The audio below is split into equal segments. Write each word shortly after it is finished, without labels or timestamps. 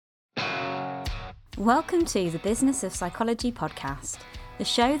Welcome to the Business of Psychology podcast, the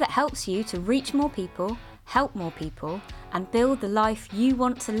show that helps you to reach more people, help more people, and build the life you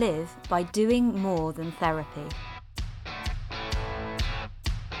want to live by doing more than therapy.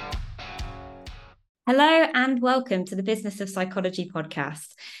 Hello and welcome to the Business of Psychology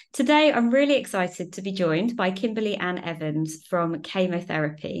podcast. Today, I'm really excited to be joined by Kimberly-Anne Evans from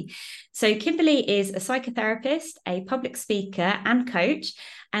Chemotherapy. So Kimberly is a psychotherapist, a public speaker and coach,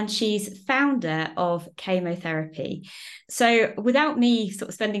 and she's founder of Chemotherapy. So without me sort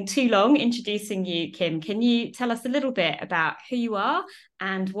of spending too long introducing you, Kim, can you tell us a little bit about who you are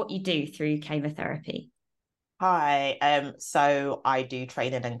and what you do through chemotherapy? Hi, so I do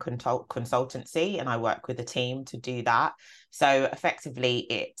training and consultancy, and I work with a team to do that. So effectively,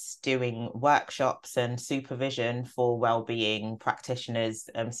 it's doing workshops and supervision for wellbeing practitioners,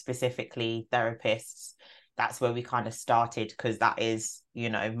 specifically therapists. That's where we kind of started because that is,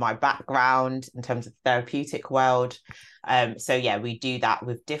 my background in terms of the therapeutic world. So yeah, we do that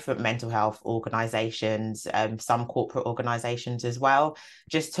with different mental health organizations, some corporate organizations as well,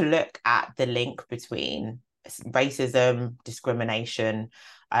 just to look at the link between racism, discrimination,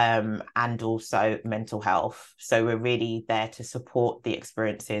 and also mental health. So we're really there to support the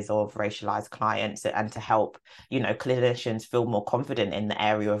experiences of racialized clients and to help, clinicians feel more confident in the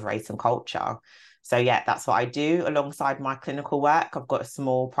area of race and culture. So yeah, that's what I do alongside my clinical work. I've got a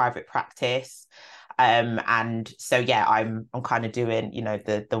small private practice. And so yeah, I'm kind of doing,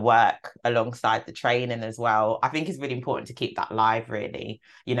 the work alongside the training as well. I think it's really important to keep that live, really.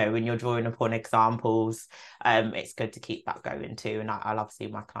 When you're drawing upon examples, it's good to keep that going too. And I love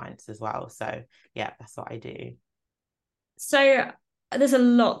seeing my clients as well. So yeah, that's what I do. So there's a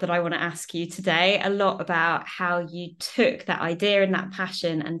lot that I want to ask you today, a lot about how you took that idea and that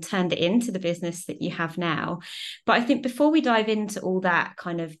passion and turned it into the business that you have now. But I think before we dive into all that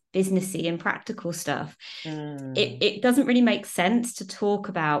kind of businessy and practical stuff, it doesn't really make sense to talk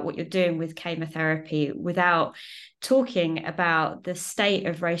about what you're doing with chemotherapy without talking about the state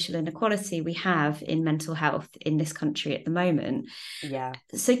of racial inequality we have in mental health in this country at the moment. Yeah.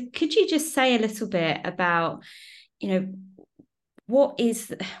 So could you just say a little bit about, you know, what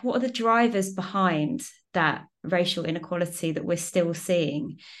are the drivers behind that racial inequality that we're still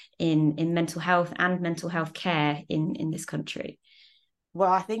seeing in mental health and mental health care in this country? Well,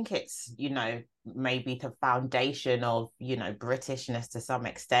 I think it's, maybe the foundation of, Britishness to some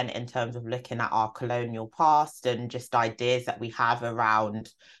extent in terms of looking at our colonial past and just ideas that we have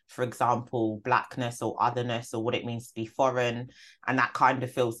around, for example, blackness or otherness or what it means to be foreign. And that kind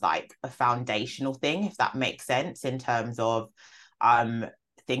of feels like a foundational thing, if that makes sense, in terms of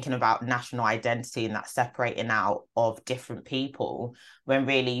thinking about national identity and that separating out of different people, when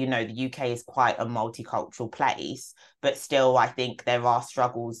really, the UK is quite a multicultural place, but still I think there are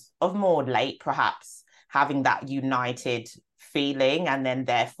struggles of more late perhaps having that united feeling, and then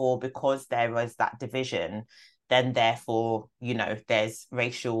therefore because there was that division, then therefore, there's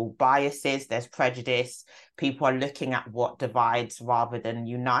racial biases, there's prejudice. People are looking at what divides rather than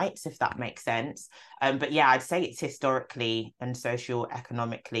unites, if that makes sense. But yeah, I'd say it's historically and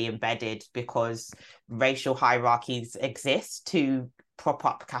socio-economically embedded because racial hierarchies exist to prop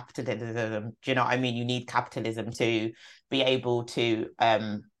up capitalism. Do you know what I mean? You need capitalism to be able to,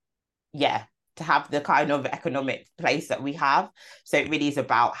 to have the kind of economic place that we have. So it really is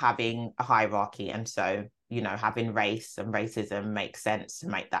about having a hierarchy. And so, having race and racism makes sense to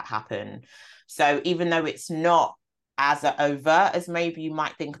make that happen. So even though it's not as overt as maybe you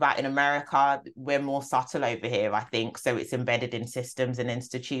might think about in America, we're more subtle over here, I think. So it's embedded in systems and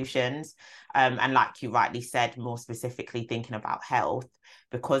institutions. And like you rightly said, more specifically thinking about health,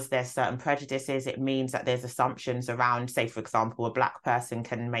 because there's certain prejudices, it means that there's assumptions around, say, for example, a Black person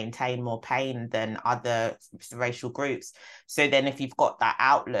can maintain more pain than other racial groups. So then if you've got that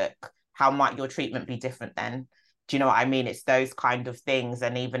outlook, how might your treatment be different then? Do you know what I mean? It's those kind of things,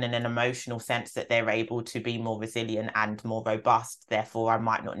 and even in an emotional sense that they're able to be more resilient and more robust. Therefore, I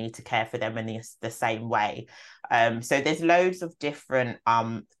might not need to care for them in the same way. So there's loads of different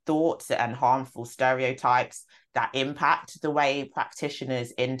thoughts and harmful stereotypes that impact the way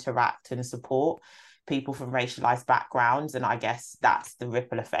practitioners interact and support people from racialized backgrounds. And I guess that's the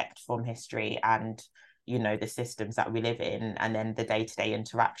ripple effect from history and the systems that we live in, and then the day-to-day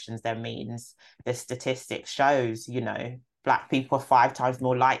interactions there means the statistics shows, Black people are 5 times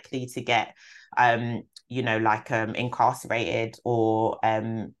more likely to get incarcerated or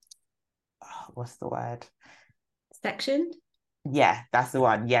what's the word? Sectioned? Yeah, that's the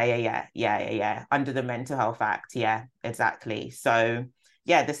one. Yeah. Under the Mental Health Act. Yeah, exactly. So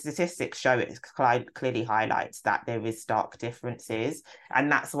yeah, the statistics show it clearly highlights that there is stark differences,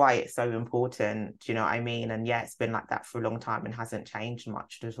 and that's why it's so important. Do you know what I mean? And yeah, it's been like that for a long time and hasn't changed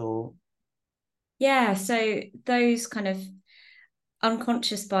much at all. Yeah, so those kind of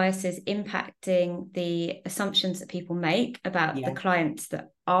unconscious biases impacting the assumptions that people make about the Yeah. clients that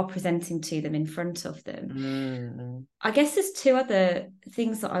are presenting to them in front of them. Mm. I guess there's two other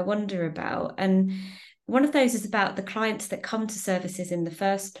things that I wonder about. And one of those is about the clients that come to services in the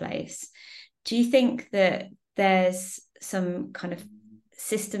first place. Do you think that there's some kind of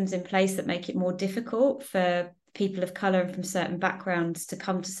systems in place that make it more difficult for people of colour and from certain backgrounds to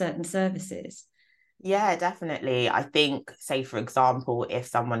come to certain services? Yeah, definitely. I think, say, for example, if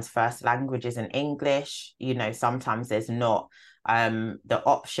someone's first language isn't English, sometimes there's not the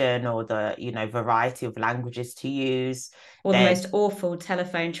option or the, variety of languages to use. Or the There's, most awful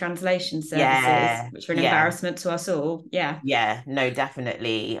telephone translation services, yeah, which are an yeah. embarrassment to us all. Yeah. Yeah, no,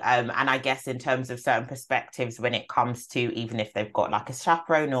 definitely. And I guess in terms of certain perspectives, when it comes to even if they've got like a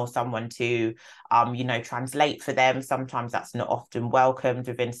chaperone or someone to, translate for them, sometimes that's not often welcomed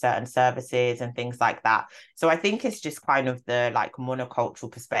within certain services and things like that. So I think it's just kind of the like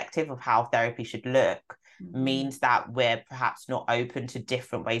monocultural perspective of how therapy should look means that we're perhaps not open to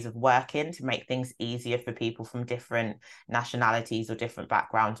different ways of working to make things easier for people from different nationalities or different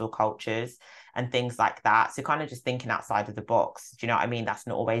backgrounds or cultures and things like that. So kind of just thinking outside of the box, do you know what I mean? That's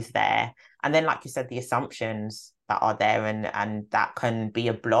not always there. And then, like you said, the assumptions that are there and that can be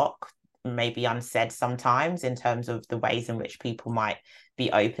a block, maybe unsaid sometimes in terms of the ways in which people might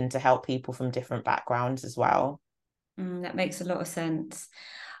be open to help people from different backgrounds as well. That makes a lot of sense.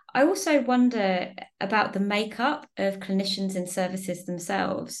 I also wonder about the makeup of clinicians in services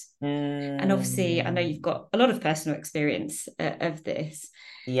themselves. And obviously, I know you've Mm, got a lot of personal experience of this.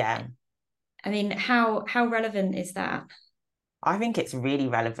 yeah. I mean, how relevant is that? I think it's really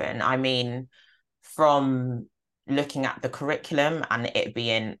relevant. I mean, from looking at the curriculum and it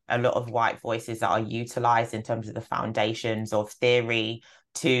being a lot of white voices that are utilized in terms of the foundations of theory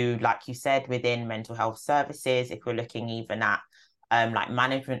to, like you said, within mental health services, if we're looking even at like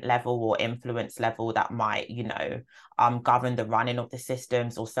management level or influence level that might, govern the running of the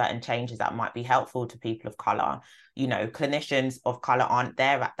systems or certain changes that might be helpful to people of color. Clinicians of color aren't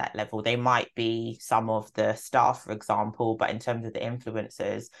there at that level. They might be some of the staff, for example, but in terms of the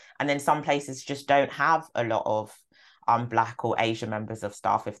influencers, and then some places just don't have a lot of Black or Asian members of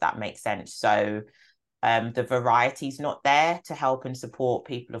staff, if that makes sense. So the variety is not there to help and support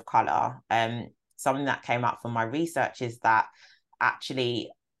people of color. Something that came out from my research is that actually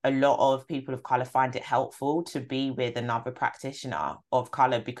a lot of people of color find it helpful to be with another practitioner of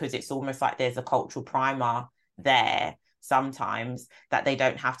color because it's almost like there's a cultural primer there sometimes that they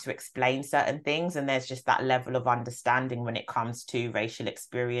don't have to explain certain things, and there's just that level of understanding when it comes to racial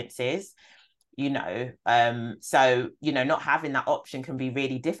experiences. So not having that option can be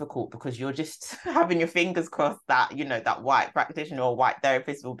really difficult because you're just having your fingers crossed that that white practitioner or white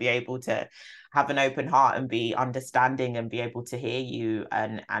therapist will be able to have an open heart and be understanding and be able to hear you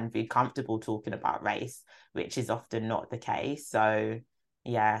and be comfortable talking about race, which is often not the case. So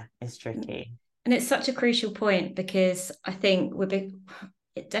yeah, it's tricky. And it's such a crucial point because I think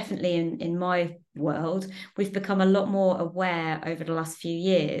definitely in my world, we've become a lot more aware over the last few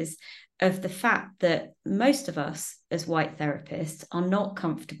years of the fact that most of us as white therapists are not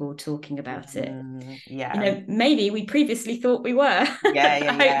comfortable talking about it. Yeah, Maybe we previously thought we were, yeah, but yeah,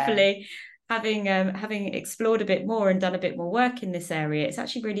 yeah. hopefully having explored a bit more and done a bit more work in this area, it's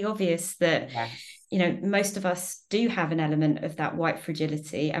actually really obvious that Yes. most of us do have an element of that white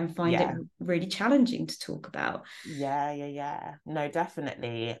fragility and find it Yeah. really challenging to talk about. Yeah, yeah, yeah. No,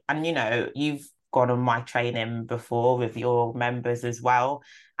 definitely. And you've gone on my training before with your members as well.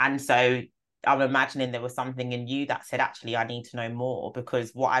 And so I'm imagining there was something in you that said, actually, I need to know more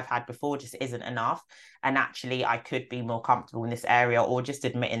because what I've had before just isn't enough. And actually, I could be more comfortable in this area, or just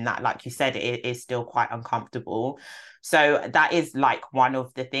admitting that, like you said, it is still quite uncomfortable. So that is like one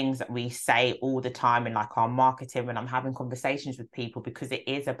of the things that we say all the time in like our marketing when I'm having conversations with people, because it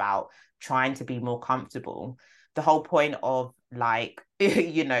is about trying to be more comfortable. The whole point of like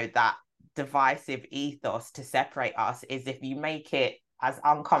that divisive ethos to separate us is if you make it as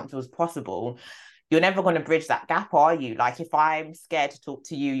uncomfortable as possible, you're never going to bridge that gap, are you? Like if I'm scared to talk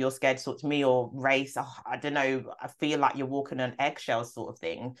to you, you're scared to talk to me, or race, I don't know, I feel like you're walking on eggshells sort of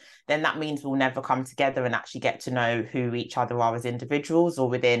thing, then that means we'll never come together and actually get to know who each other are as individuals or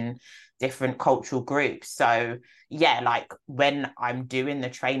within different cultural groups. So yeah, like when I'm doing the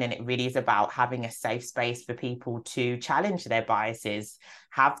training, it really is about having a safe space for people to challenge their biases,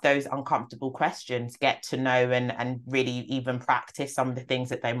 have those uncomfortable questions, get to know and really even practice some of the things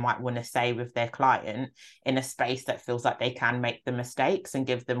that they might want to say with their client in a space that feels like they can make the mistakes and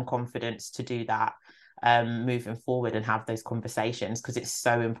give them confidence to do that moving forward and have those conversations, because it's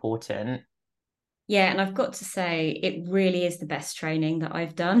so important. Yeah, and I've got to say, it really is the best training that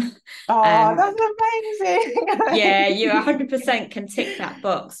I've done. Oh, Um, that's yeah, amazing. you 100% can tick that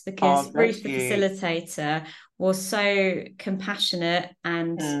box Oh, because Ruth, bless the you. facilitator, was so compassionate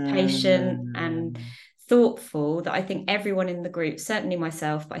and patient and Mm, thoughtful that I think everyone in the group, certainly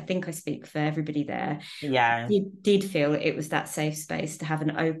myself, but I think I speak for everybody there, yeah, did feel it was that safe space to have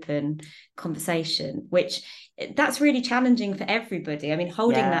an open conversation, which that's really challenging for everybody. I mean,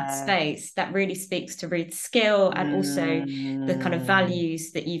 holding that yeah. space, that really speaks to Ruth's skill and also the kind of Mm,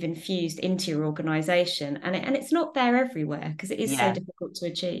 values that you've infused into your organization. And it's not there everywhere because it is so yeah. difficult to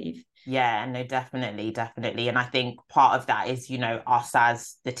achieve. Yeah, no, definitely, definitely. And I think part of that is, us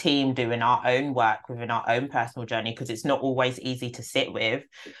as the team doing our own work within our own personal journey, because it's not always easy to sit with,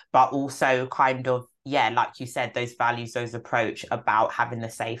 but also kind of, yeah, like you said, those values, those approach about having the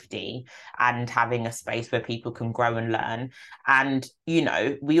safety and having a space where people can grow and learn. And,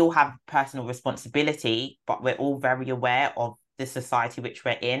 we all have personal responsibility, but we're all very aware of the society which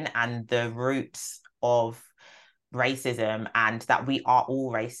we're in and the roots of racism, and that we are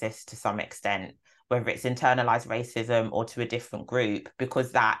all racist to some extent, whether it's internalized racism or to a different group,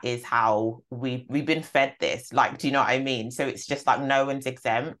 because that is how we've been fed this. Like, do you know what I mean? So it's just like no one's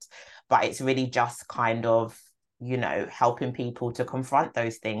exempt, but it's really just kind of, helping people to confront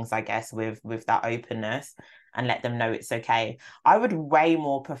those things, I guess, with that openness and let them know it's okay. I would way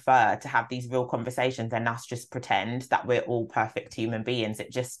more prefer to have these real conversations than us just pretend that we're all perfect human beings.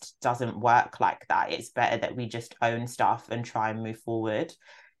 It just doesn't work like that. It's better that we just own stuff and try and move forward.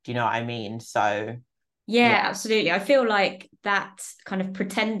 Do you know what I mean? So yeah. Yeah, absolutely. I feel like that kind of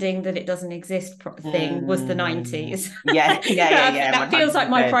pretending that it doesn't exist thing was the Mm, 90s. yeah, yeah, yeah, yeah, That feels like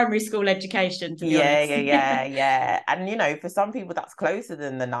my 100%. primary school education, to be Yeah, honest. yeah, yeah, yeah. And for some people that's closer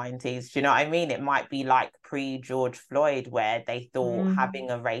than the 90s. Do you know what I mean? It might be like pre-George Floyd, where they thought having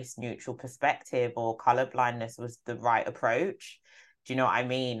Mm. a race neutral perspective or colorblindness was the right approach. Do you know what I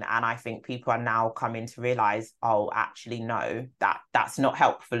mean? And I think people are now coming to realize, oh, actually, no, that's not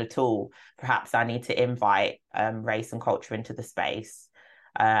helpful at all. Perhaps I need to invite race and culture into the space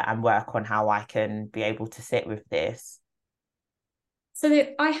and work on how I can be able to sit with this. So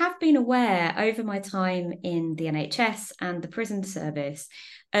I have been aware over my time in the NHS and the prison service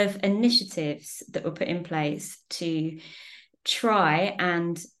of initiatives that were put in place to try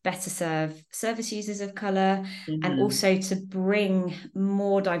and better serve service users of colour and Mm-hmm. also to bring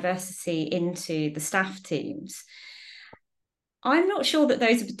more diversity into the staff teams. I'm not sure that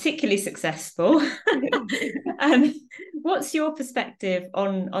those are particularly successful. um, what's your perspective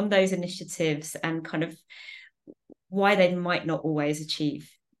on those initiatives and kind of why they might not always achieve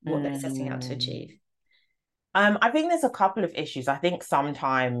what they're setting out to Mm. achieve? I think there's a couple of issues. I think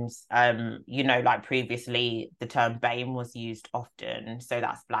sometimes, like previously, the term BAME was used often. So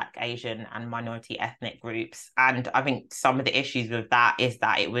that's Black, Asian, and minority ethnic groups. And I think some of the issues with that is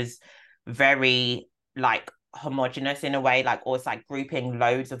that it was very like homogenous in a way, like, or it's like grouping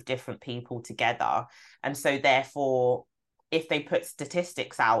loads of different people together. And so therefore, if they put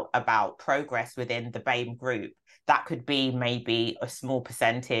statistics out about progress within the BAME group, that could be maybe a small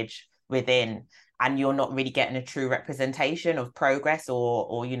percentage within, and you're not really getting a true representation of progress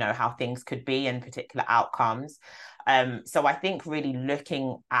or how things could be and particular outcomes. So I think really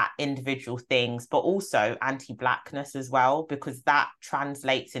looking at individual things, but also anti-blackness as well, because that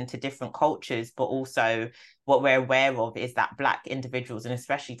translates into different cultures. But also what we're aware of is that Black individuals, and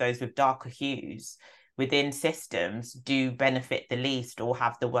especially those with darker hues within systems, do benefit the least or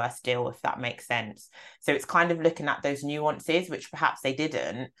have the worst deal, if that makes sense. So it's kind of looking at those nuances, which perhaps they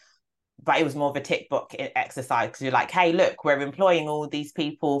didn't, but it was more of a tick book exercise, because you're like, hey, look, we're employing all these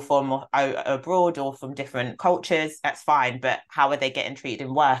people from abroad or from different cultures. That's fine, but how are they getting treated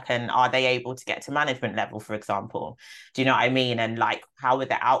in work, and are they able to get to management level, for example? Do you know what I mean? And like, how are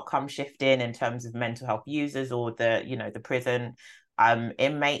the outcomes shifting in terms of mental health users or the prison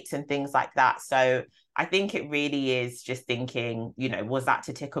inmates and things like that? So I think it really is just thinking, was that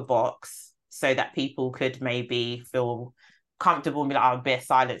to tick a box so that people could maybe feel comfortable and be like, oh, be a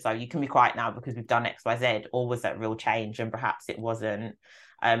silent, so you can be quiet now because we've done XYZ, or was that real change? And perhaps it wasn't.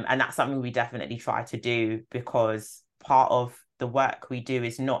 And that's something we definitely try to do, because part of the work we do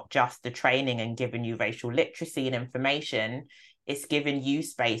is not just the training and giving you racial literacy and information. it's given you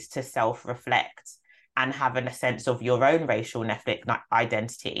space to self-reflect and having a sense of your own racial and ethnic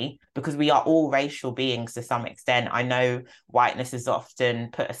identity, because we are all racial beings to some extent. I know whiteness is often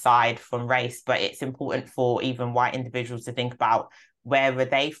put aside from race, but it's important for even white individuals to think about where are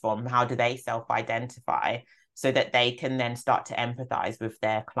they from, how do they self-identify, so that they can then start to empathize with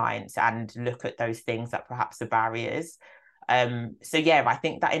their clients and look at those things that perhaps are barriers. So yeah, I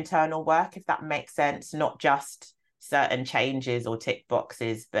think that internal work, if that makes sense, not just certain changes or tick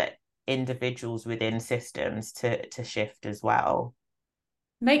boxes, but individuals within systems to shift as well.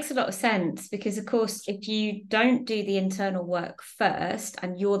 Makes a lot of sense, because of course if you don't do the internal work first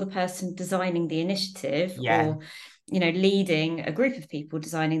and you're the person designing the initiative, Yeah. or leading a group of people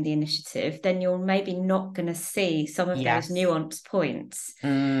designing the initiative, then you're maybe not going to see some of those Yes. nuanced points.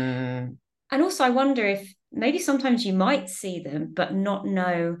 Mm, And also I wonder if maybe sometimes you might see them but not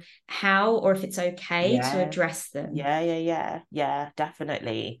know how, or if it's okay to yeah. address them. Yeah,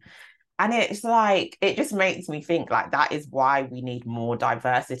 definitely. And it's like, it just makes me think like that is why we need more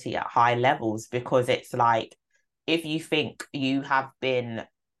diversity at high levels, because it's like, if you think you have been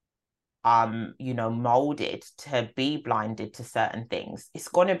molded to be blinded to certain things, it's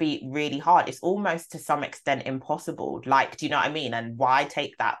going to be really hard. It's almost to some extent impossible. Like, do you know what I mean? And why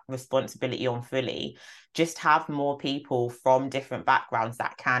take that responsibility on fully? Just have more people from different backgrounds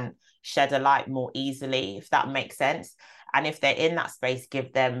that can shed a light more easily, if that makes sense. And if they're in that space,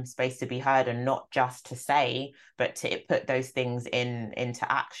 give them space to be heard, and not just to say, but to put those things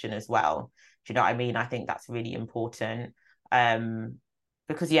into action as well. Do you know what I mean? I think that's really important. Um,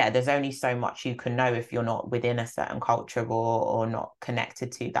 because yeah, there's only so much you can know if you're not within a certain culture, or not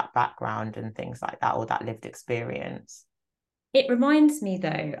connected to that background and things like that, or that lived experience. It reminds me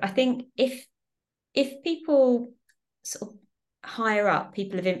though, I think if people sort of higher up,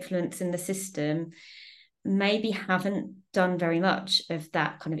 people of influence in the system, maybe haven't done very much of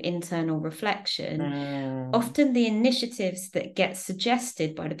that kind of internal reflection, Mm, often the initiatives that get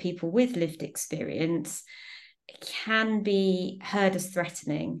suggested by the people with lived experience can be heard as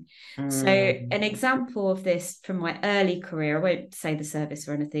threatening. So, an mm, example of this from my early career, I won't say the service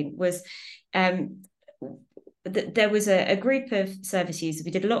or anything, was there was a group of service users.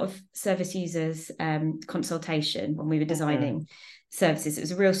 We did a lot of service users consultation when we were mm, designing services. It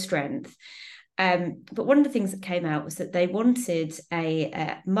was a real strength. But one of the things that came out was that they wanted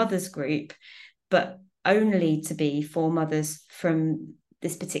a mothers group, but only to be for mothers from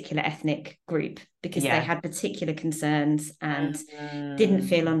this particular ethnic group, because they yeah. had particular concerns and didn't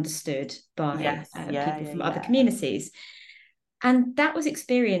feel Mm, understood by yes. Yeah. people Yeah. from other Yeah. communities. And that was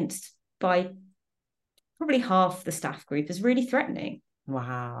experienced by probably half the staff group as really threatening.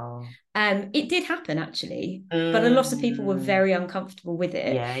 Wow. It did happen actually, but a lot of people were Mm, very uncomfortable with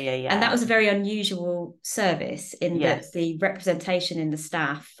it. yeah. Yeah. And that Yeah. was a very unusual service, in that Yes. the representation in the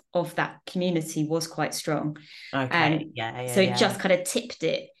staff of that community was quite strong. Okay. Yeah. Yeah. So it Yeah. just kind of tipped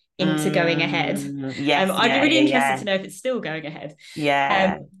it into going ahead. Yes. I'd be Yeah. really Yeah. interested Yeah. to know if it's still going ahead.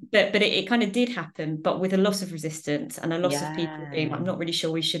 Yeah. But it kind of did happen, but with a lot of resistance and a lot of people being, Yeah. I'm not really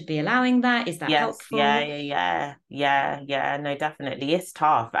sure we should be allowing that. Is that Yes, yeah, helpful? yeah, yeah, yeah, yeah. No, definitely. It's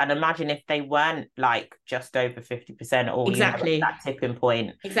tough. And imagine if they weren't like just over 50%, or, at Exactly. that tipping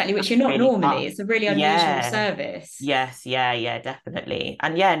point. Exactly, which That's you're not really normally. tough. It's a really unusual Yeah. service. Yes, yeah, definitely.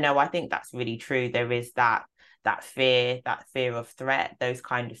 And yeah, no, I think that's really true. There is that fear of threat, those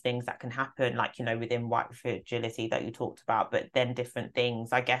kind of things that can happen, like, within white fragility that you talked about, but then different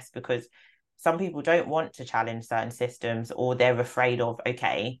things, I guess, because some people don't want to challenge certain systems, or they're afraid of,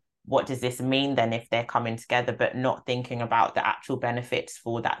 okay, what does this mean then if they're coming together, but not thinking about the actual benefits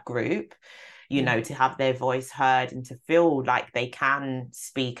for that group, Yeah. to have their voice heard and to feel like they can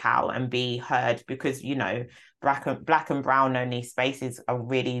speak out and be heard, because, black and brown only spaces are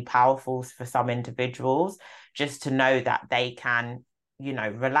really powerful for some individuals, just to know that they can,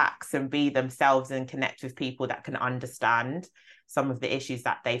 relax and be themselves and connect with people that can understand some of the issues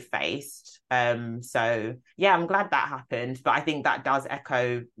that they faced. So yeah, I'm glad that happened. But I think that does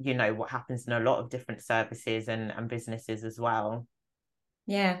echo, what happens in a lot of different services and businesses as well.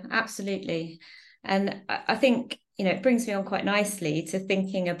 Yeah, absolutely. And I think, it brings me on quite nicely to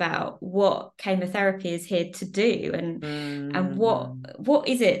thinking about what chemotherapy is here to do, and what Mm. what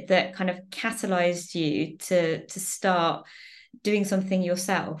is it that kind of catalyzed you to start doing something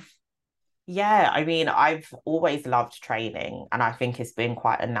yourself? Yeah, I mean, I've always loved training, and I think it's been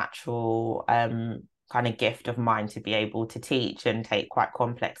quite a natural kind of gift of mine to be able to teach and take quite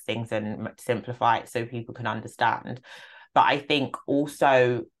complex things and simplify it so people can understand. But I think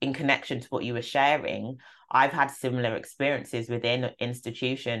also, in connection to what you were sharing, I've had similar experiences within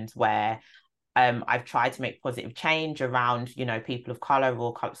institutions where I've tried to make positive change around, people of color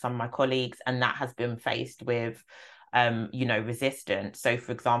or some of my colleagues, and that has been faced with, resistance. So,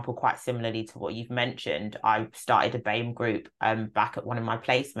 for example, quite similarly to what you've mentioned, I started a BAME group back at one of my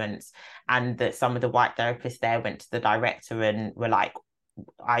placements, and that some of the white therapists there went to the director and were like,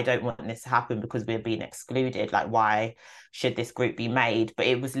 I don't want this to happen because we're being excluded. Like, why should this group be made? But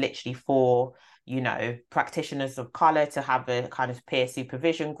it was literally for, practitioners of color to have a kind of peer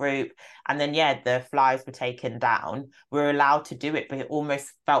supervision group. And then, yeah, the flyers were taken down. We were allowed to do it, but it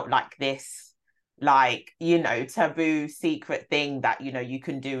almost felt like this, like, taboo secret thing that, you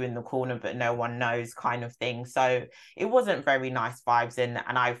can do in the corner, but no one knows kind of thing. So it wasn't very nice vibes. And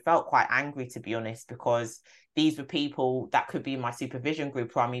I felt quite angry, to be honest, because these were people that could be my supervision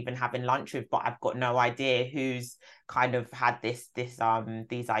group who I'm even having lunch with, but I've got no idea who's kind of had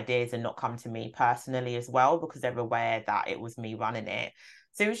these ideas and not come to me personally as well, because they're aware that it was me running it.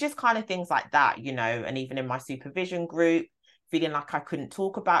 So it was just kind of things like that, and even in my supervision group, feeling like I couldn't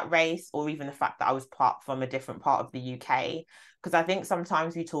talk about race, or even the fact that I was part from a different part of the UK. Because I think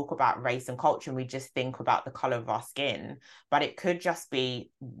sometimes we talk about race and culture and we just think about the color of our skin, but it could just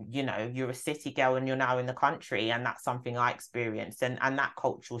be, you're a city girl and you're now in the country, and that's something I experienced, and that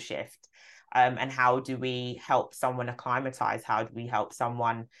cultural shift. And how do we help someone acclimatize? How do we help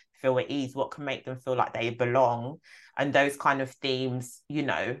someone feel at ease? What can make them feel like they belong? And those kind of themes,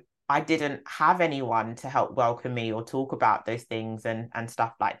 I didn't have anyone to help welcome me or talk about those things and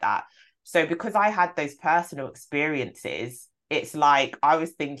stuff like that. So because I had those personal experiences, it's like I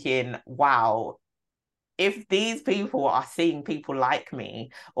was thinking, wow, if these people are seeing people like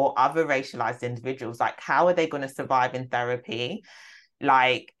me or other racialized individuals, like, how are they going to survive in therapy?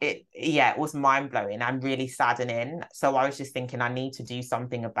 Like, it was mind-blowing and really saddening. So I was just thinking I need to do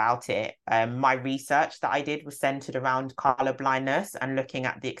something about it. My research that I did was centered around color blindness and looking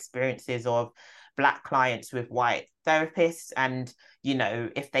at the experiences of Black clients with white therapists, and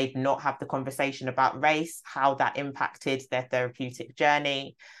if they'd not have the conversation about race, how that impacted their therapeutic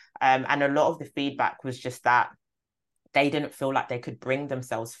journey. And a lot of the feedback was just that they didn't feel like they could bring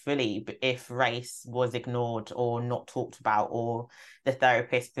themselves fully if race was ignored or not talked about, or the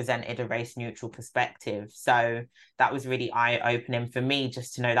therapist presented a race neutral perspective. So that was really eye-opening for me,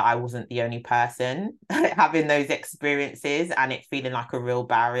 just to know that I wasn't the only person having those experiences, and it feeling like a real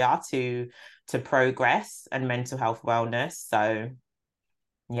barrier to progress and mental health wellness. So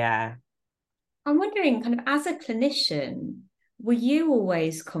yeah. I'm wondering, kind of as a clinician, were you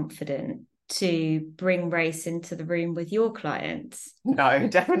always confident to bring race into the room with your clients? No,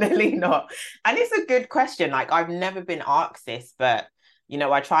 definitely not. And it's a good question. Like, I've never been asked this, but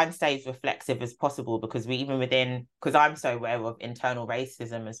I try and stay as reflexive as possible, because because I'm so aware of internal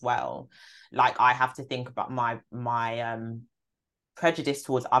racism as well. Like, I have to think about my prejudice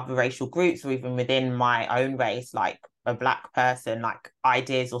towards other racial groups, or even within my own race, like a Black person, like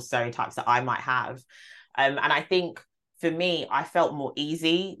ideas or stereotypes that I might have. And I think for me, I felt more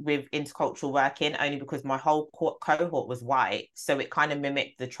easy with intercultural working only because my whole cohort was white. So it kind of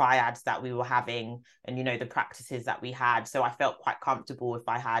mimicked the triads that we were having and, the practices that we had. So I felt quite comfortable if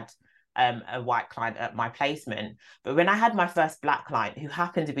I had a white client at my placement. But when I had my first Black client, who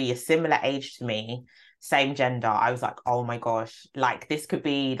happened to be a similar age to me, same gender, I was like, oh my gosh, like, this could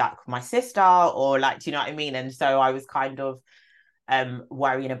be like my sister, or like, do you know what I mean? And so I was kind of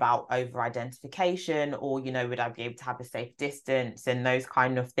worrying about over identification, or would I be able to have a safe distance and those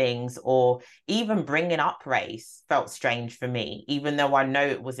kind of things, or even bringing up race felt strange for me, even though I know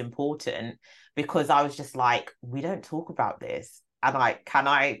it was important, because I was just like, we don't talk about this. And like, can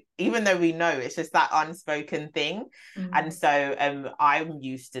I, even though we know it's just that unspoken thing. And so I'm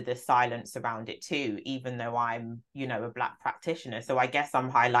used to the silence around it too, even though I'm, a Black practitioner. So I guess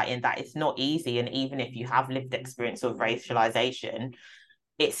I'm highlighting that it's not easy. And even if you have lived experience of racialization,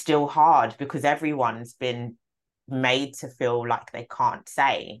 it's still hard, because everyone's been made to feel like they can't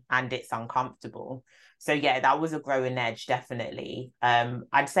say, and it's uncomfortable. So yeah, that was a growing edge, definitely.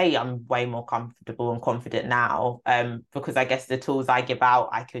 I'd say I'm way more comfortable and confident now, because I guess the tools I give out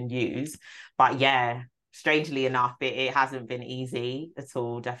I can use. But yeah, strangely enough, it hasn't been easy at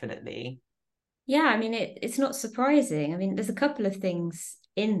all, definitely. Yeah, I mean, it's not surprising. I mean, there's a couple of things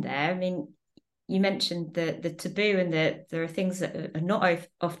in there. I mean, you mentioned the taboo, and that there are things that are not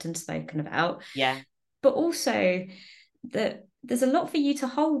often spoken about, Yeah. but also that there's a lot for you to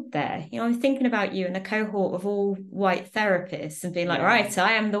hold there. I'm thinking about you in a cohort of all white therapists and being like, Yeah. right,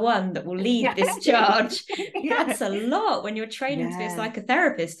 I am the one that will lead Yeah. this charge. Yeah. That's a lot when you're training to be a Yeah.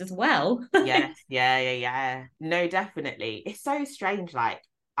 psychotherapist as well. Yes. Yeah. Yeah. Yeah. No, definitely. It's so strange. Like,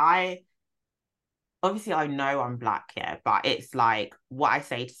 I obviously I know I'm black, yeah, but it's like what I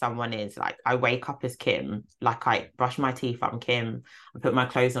say to someone is like I wake up as Kim, like I brush my teeth, I'm Kim, I put my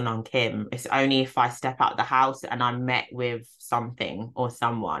clothes on, I'm Kim. It's only if I step out the house and I'm met with something or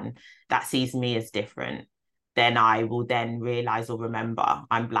someone that sees me as different, then I will then realize or remember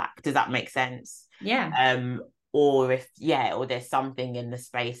I'm black. Does that make sense? Yeah. Um, or if yeah, or there's something in the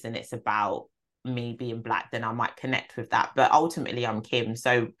space and it's about me being black, then I might connect with that. But ultimately I'm Kim.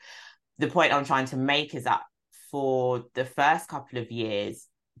 So the point I'm trying to make is that for the first couple of years,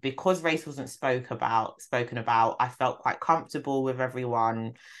 because race wasn't spoken about, I felt quite comfortable with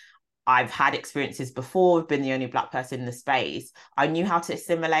everyone. I've had experiences before, been the only black person in the space. I knew how to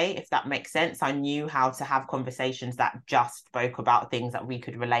assimilate, if that makes sense. I knew how to have conversations that just spoke about things that we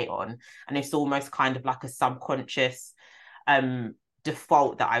could relate on. And it's almost kind of like a subconscious um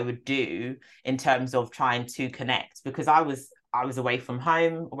default that I would do in terms of trying to connect, because I was away from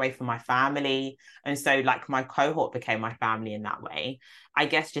home, away from my family. And so like my cohort became my family in that way. I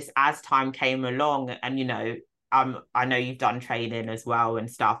guess just as time came along and I know you've done training as well and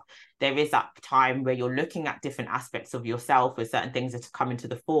stuff. There is that time where you're looking at different aspects of yourself where certain things are to come into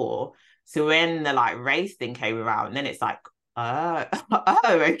the fore. So when the like race thing came around, then it's like, oh,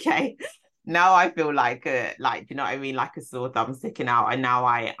 okay. Now I feel like you know what I mean, like a sore thumb sticking out, and now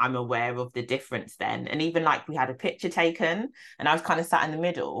I'm aware of the difference then. And even like we had a picture taken, and I was kind of sat in the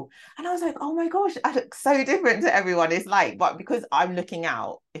middle, and I was like, oh my gosh, I look so different to everyone. It's like, but because I'm looking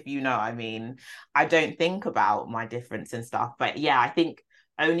out, if you know what I mean, I don't think about my difference and stuff. But yeah, I think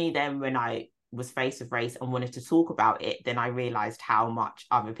only then when I was faced with race and wanted to talk about it, then I realized how much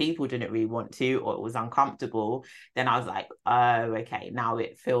other people didn't really want to, or it was uncomfortable. Then I was like, oh, okay, now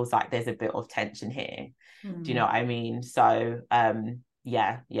it feels like there's a bit of tension here. Do you know Mm. what I mean? So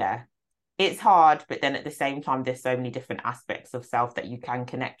yeah. It's hard, but then at the same time, there's so many different aspects of self that you can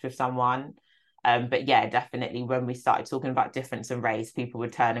connect with someone. But yeah, definitely when we started talking about difference and race, people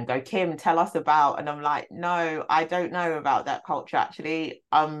would turn and go, Kim, tell us about. And I'm like, no, I don't know about that culture actually.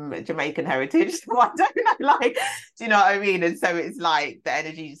 I'm Jamaican heritage, so I don't know. Like, do you know what I mean? And so it's like the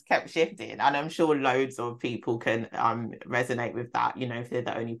energy just kept shifting. And I'm sure loads of people can resonate with that, you know, if they're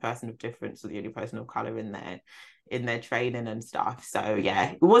the only person of difference or the only person of colour in their training and stuff. So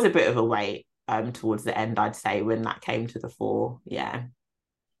yeah, it was a bit of a wait towards the end, I'd say, when that came to the fore. Yeah.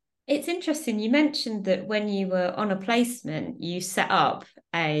 It's interesting. You mentioned that when you were on a placement, you set up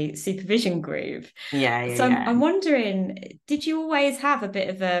a supervision group. Yeah, yeah, So yeah. I'm wondering, did you always have a bit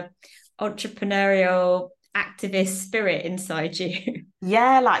of a entrepreneurial activist spirit inside you?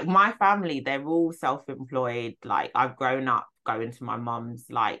 Yeah, like my family, they're all self-employed. Like I've grown up going to my mum's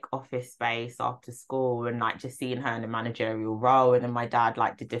like office space after school and like just seeing her in a managerial role. And then my dad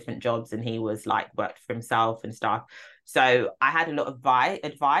like did different jobs and he was like worked for himself and stuff. So I had a lot of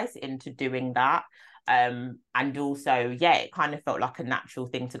advice into doing that. And also, yeah, it kind of felt like a natural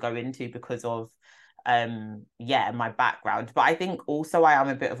thing to go into because of yeah, my background. But I think also I am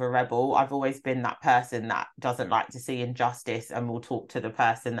a bit of a rebel. I've always been that person that doesn't like to see injustice and will talk to the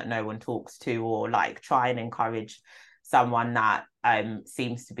person that no one talks to, or like try and encourage someone that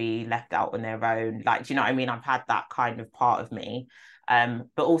seems to be left out on their own. Like, do you know what I mean? I've had that kind of part of me.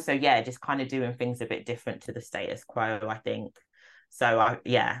 But also, yeah, just kind of doing things a bit different to the status quo, I think. So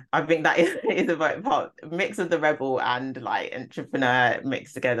I think that is a part mix of the rebel and like entrepreneur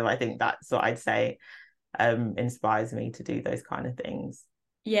mixed together. I think that's what I'd say inspires me to do those kind of things.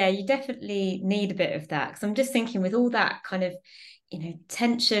 Yeah, you definitely need a bit of that. Because I'm just thinking with all that kind of,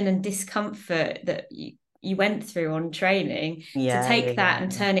 tension and discomfort that you went through on training, to Yeah, yeah, take that yeah.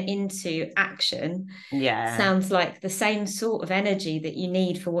 and turn it into action Yeah, sounds like the same sort of energy that you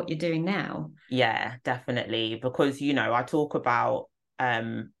need for what you're doing now. yeah, definitely. Because, I talk about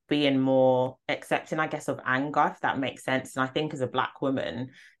being more accepting, I guess, of anger, if that makes sense. And I think as a black woman,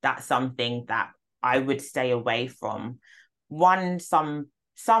 that's something that I would stay away from. One,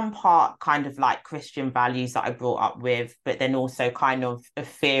 some part kind of like Christian values that I brought up with, but then also kind of a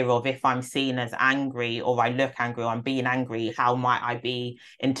fear of if I'm seen as angry or I look angry or I'm being angry, how might I be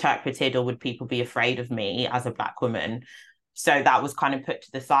interpreted, or would people be afraid of me as a black woman? So that was kind of put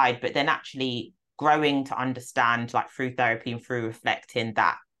to the side, but then actually growing to understand, like through therapy and through reflecting,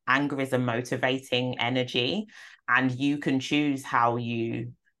 that anger is a motivating energy and you can choose how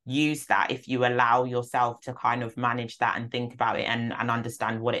you use that if you allow yourself to kind of manage that and think about it and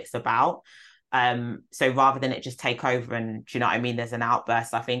understand what it's about. So rather than it just take over and, do you know what I mean, there's an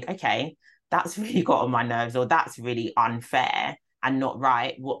outburst, I think, okay, that's really got on my nerves, or that's really unfair and not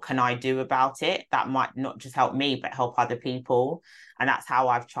right. What can I do about it that might not just help me but help other people? And that's how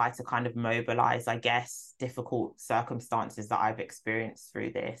I've tried to kind of mobilize, I guess, difficult circumstances that I've experienced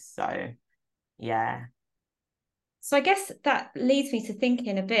through this. So Yeah. So I guess that leads me to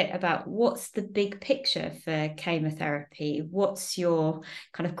thinking a bit about what's the big picture for chemotherapy? What's your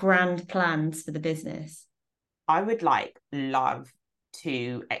kind of grand plans for the business? I would like love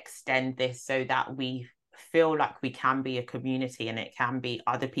to extend this so that we feel like we can be a community and it can be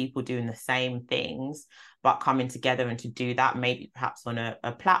other people doing the same things, but coming together and to do that, maybe perhaps on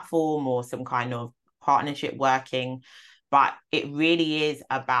a platform or some kind of partnership working. But it really is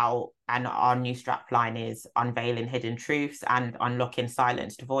about, and our new strapline is unveiling hidden truths and unlocking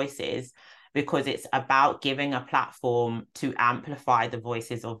silenced voices, because it's about giving a platform to amplify the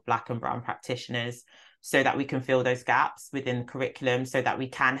voices of Black and brown practitioners so that we can fill those gaps within the curriculum, so that we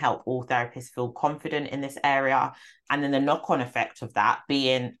can help all therapists feel confident in this area. And then the knock-on effect of that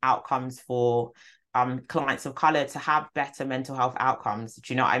being outcomes for clients of color to have better mental health outcomes.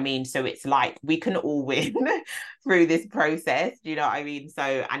 Do you know what I mean? So it's like we can all win through this process. Do you know what I mean? So,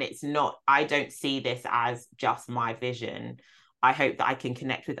 and it's not, I don't see this as just my vision. I hope that I can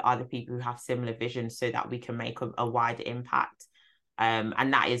connect with other people who have similar visions so that we can make a wider impact.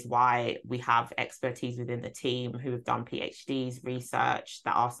 And that is why we have expertise within the team who have done PhDs, research,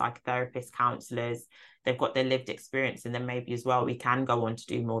 that are psychotherapists, counsellors. They've got their lived experience, and then maybe as well we can go on to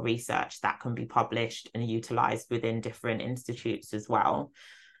do more research that can be published and utilised within different institutes as well.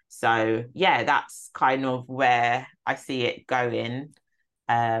 So yeah, that's kind of where I see it going.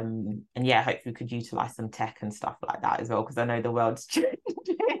 And yeah, hopefully we could utilise some tech and stuff like that as well, because I know the world's changing.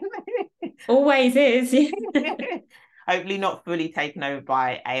 Always is. Hopefully not fully taken over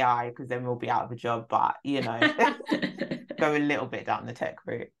by AI, because then we'll be out of a job, but you know, go a little bit down the tech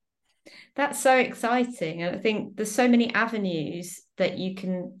route. That's so exciting. And I think there's so many avenues that you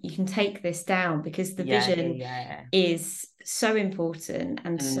can take this down, because the Yeah, vision yeah. is so important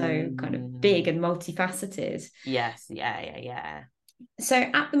and so kind of big and multifaceted. Yes, yeah. So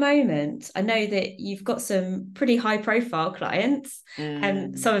at the moment, I know that you've got some pretty high profile clients,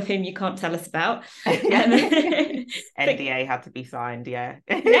 and some of whom you can't tell us about. Yeah. But NDA had to be signed, yeah.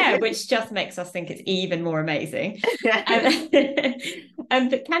 yeah, which just makes us think it's even more amazing. Um,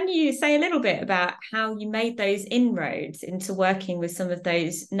 but can you say a little bit about how you made those inroads into working with some of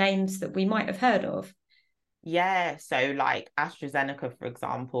those names that we might have heard of? Yeah, so like AstraZeneca, for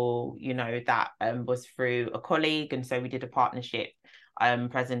example, that was through a colleague. And so we did a partnership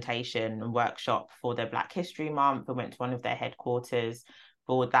presentation and workshop for their Black History Month, and went to one of their headquarters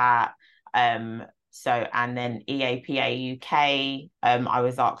for that. So, and then EAPA UK, I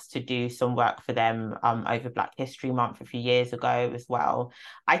was asked to do some work for them over Black History Month a few years ago as well.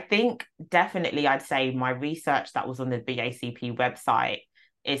 I think definitely I'd say my research that was on the BACP website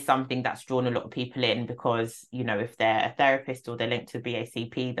is something that's drawn a lot of people in, because, if they're a therapist or they're linked to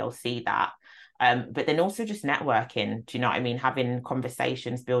BACP, they'll see that. But then also just networking, do you know what I mean? Having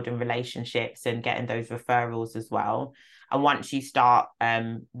conversations, building relationships, and getting those referrals as well. And once you start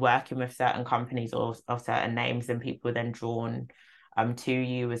working with certain companies or certain names, and people are then drawn to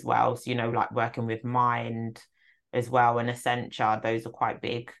you as well. So, like working with Mind as well, and Essentia, those are quite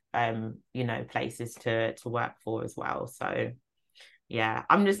big places to work for as well. So yeah,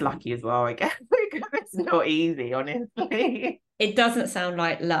 I'm just lucky as well, I guess, because it's not easy, honestly. It doesn't sound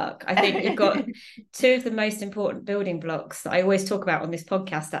like luck. I think you've got two of the most important building blocks that I always talk about on this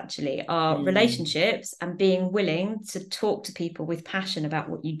podcast, actually, are relationships and being willing to talk to people with passion about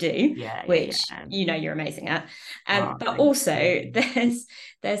what you do, which Yeah. you're amazing at. Oh, But thank also you.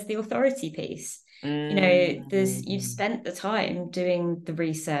 there's the authority piece. You've spent the time doing the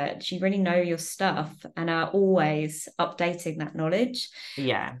research, you really know your stuff, and are always updating that knowledge.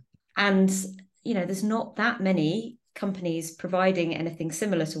 Yeah. And there's not that many companies providing anything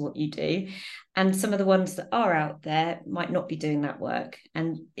similar to what you do, and some of the ones that are out there might not be doing that work,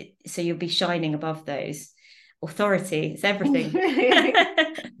 and so you'll be shining above those. Authority, it's everything.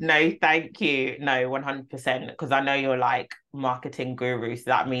 No, thank you. No, 100%. Because I know you're like marketing guru, so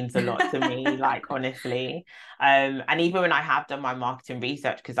that means a lot to me, like honestly. And even when I have done my marketing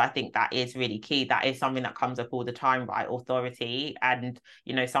research, because I think that is really key, that is something that comes up all the time, right? Authority. And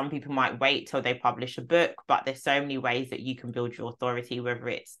some people might wait till they publish a book, but there's so many ways that you can build your authority, whether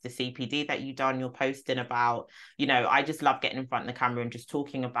it's the CPD that you've done, you're posting about. I just love getting in front of the camera and just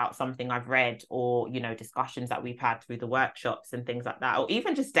talking about something I've read, or discussions that we've had through the workshops and things like that, or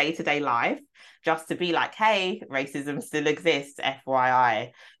even just day-to-day life, just to be like, hey, racism still exists,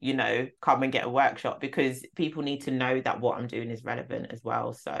 FYI, come and get a workshop, because people need to know that what I'm doing is relevant as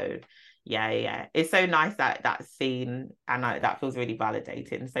well. So yeah, it's so nice that that's seen, and that feels really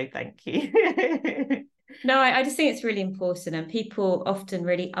validating, so thank you. No, I just think it's really important, and people often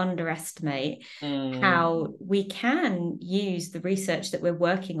really underestimate how we can use the research that we're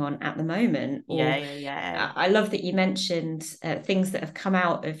working on at the moment. Yeah, Or yeah, yeah. I love that you mentioned things that have come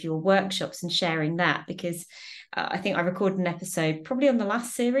out of your workshops and sharing that, because I think I recorded an episode probably on the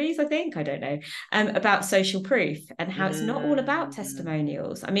last series, I don't know, about social proof and how it's not all about Mm.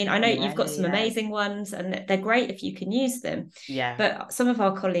 testimonials. I mean, I know Yeah, you've got yeah, some yeah. amazing ones and they're great if you can use them. Yeah. But some of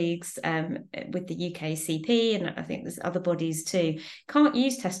our colleagues with the UKCP, and I think there's other bodies too, can't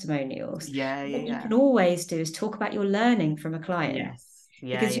use testimonials. Yeah, yeah, What you yeah. can always do is talk about your learning from a client, Yes.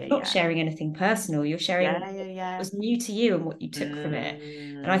 Yeah, because yeah, you're not yeah. sharing anything personal, you're sharing Yeah, yeah, what yeah. was new to you and what you took from it.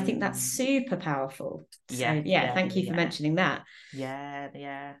 And I think that's Mm. super powerful. So Yes, yeah, yeah, thank yeah, you for yeah. mentioning that. Yeah,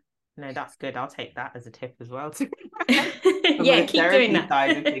 yeah. No, that's good. I'll take that as a tip as well too. From Yeah, the keep doing therapy that.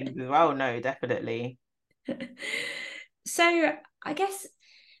 side of things as well. No, definitely. So I guess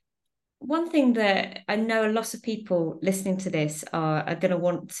one thing that I know a lot of people listening to this are going to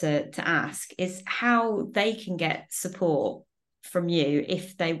want to ask is how they can get support from you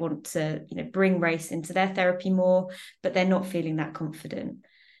if they want to, bring race into their therapy more, but they're not feeling that confident.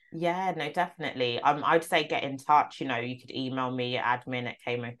 Yeah, no, definitely. I'd say get in touch. You could email me at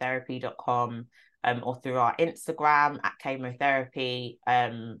admin@chemotherapy.com, or through our Instagram at chemotherapy,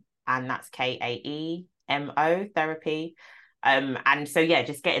 and that's KAEMO therapy. And so yeah,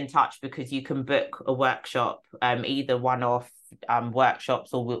 just get in touch because you can book a workshop, either one-off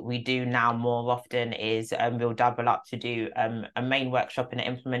workshops, or what we do now more often is we'll double up to do a main workshop and an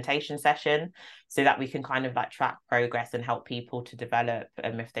implementation session, so that we can kind of like track progress and help people to develop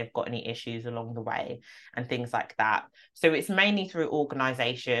if they've got any issues along the way and things like that. So it's mainly through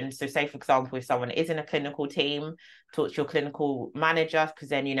organization. So say, for example, if someone is in a clinical team, talk to your clinical manager, because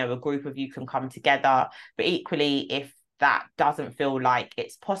then, a group of you can come together. But equally, if that doesn't feel like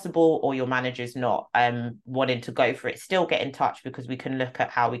it's possible, or your manager's not wanting to go for it, still get in touch, because we can look at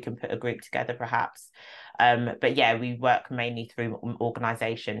how we can put a group together perhaps. But yeah, we work mainly through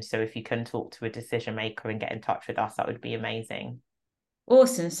organization. So if you can talk to a decision maker and get in touch with us, that would be amazing.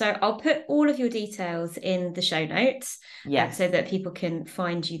 Awesome. So I'll put all of your details in the show notes so Yes. that people can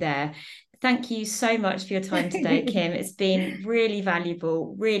find you there. Thank you so much for your time today, Kim. It's been really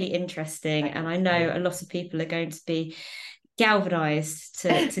valuable, really interesting. And Thank I know you. a lot of people are going to be galvanized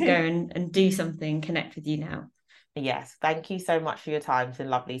to go and do something, connect with you now. Yes. Thank you so much for your time. It's been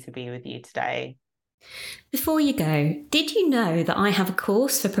lovely to be with you today. Before you go, did you know that I have a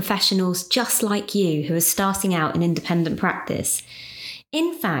course for professionals just like you who are starting out in independent practice?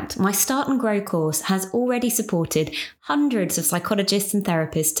 In fact, my Start and Grow course has already supported hundreds of psychologists and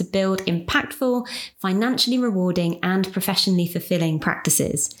therapists to build impactful, financially rewarding, and professionally fulfilling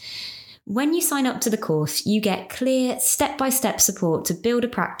practices. When you sign up to the course, you get clear, step-by-step support to build a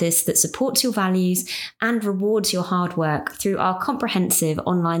practice that supports your values and rewards your hard work through our comprehensive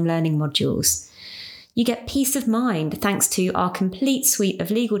online learning modules. You get peace of mind thanks to our complete suite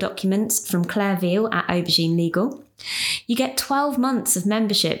of legal documents from Claire Veal at Aubergine Legal. You get 12 months of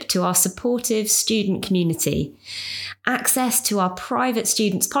membership to our supportive student community, access to our private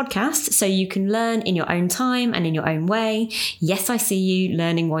students podcast so you can learn in your own time and in your own way. Yes, I see you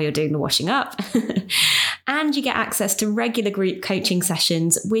learning while you're doing the washing up. And you get access to regular group coaching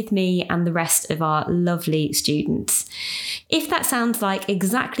sessions with me and the rest of our lovely students. If that sounds like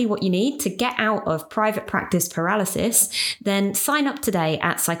exactly what you need to get out of private practice paralysis, then sign up today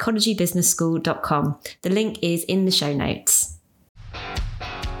at psychologybusinessschool.com. The link is in the show notes.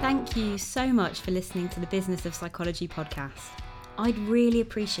 Thank you so much for listening to the Business of Psychology podcast. I'd really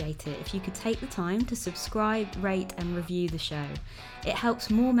appreciate it if you could take the time to subscribe, rate and review the show. It helps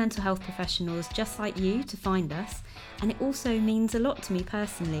more mental health professionals just like you to find us, and it also means a lot to me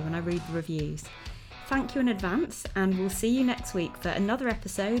personally when I read the reviews. Thank you in advance, and we'll see you next week for another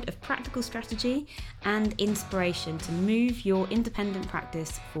episode of practical strategy and inspiration to move your independent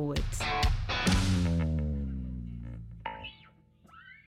practice forwards.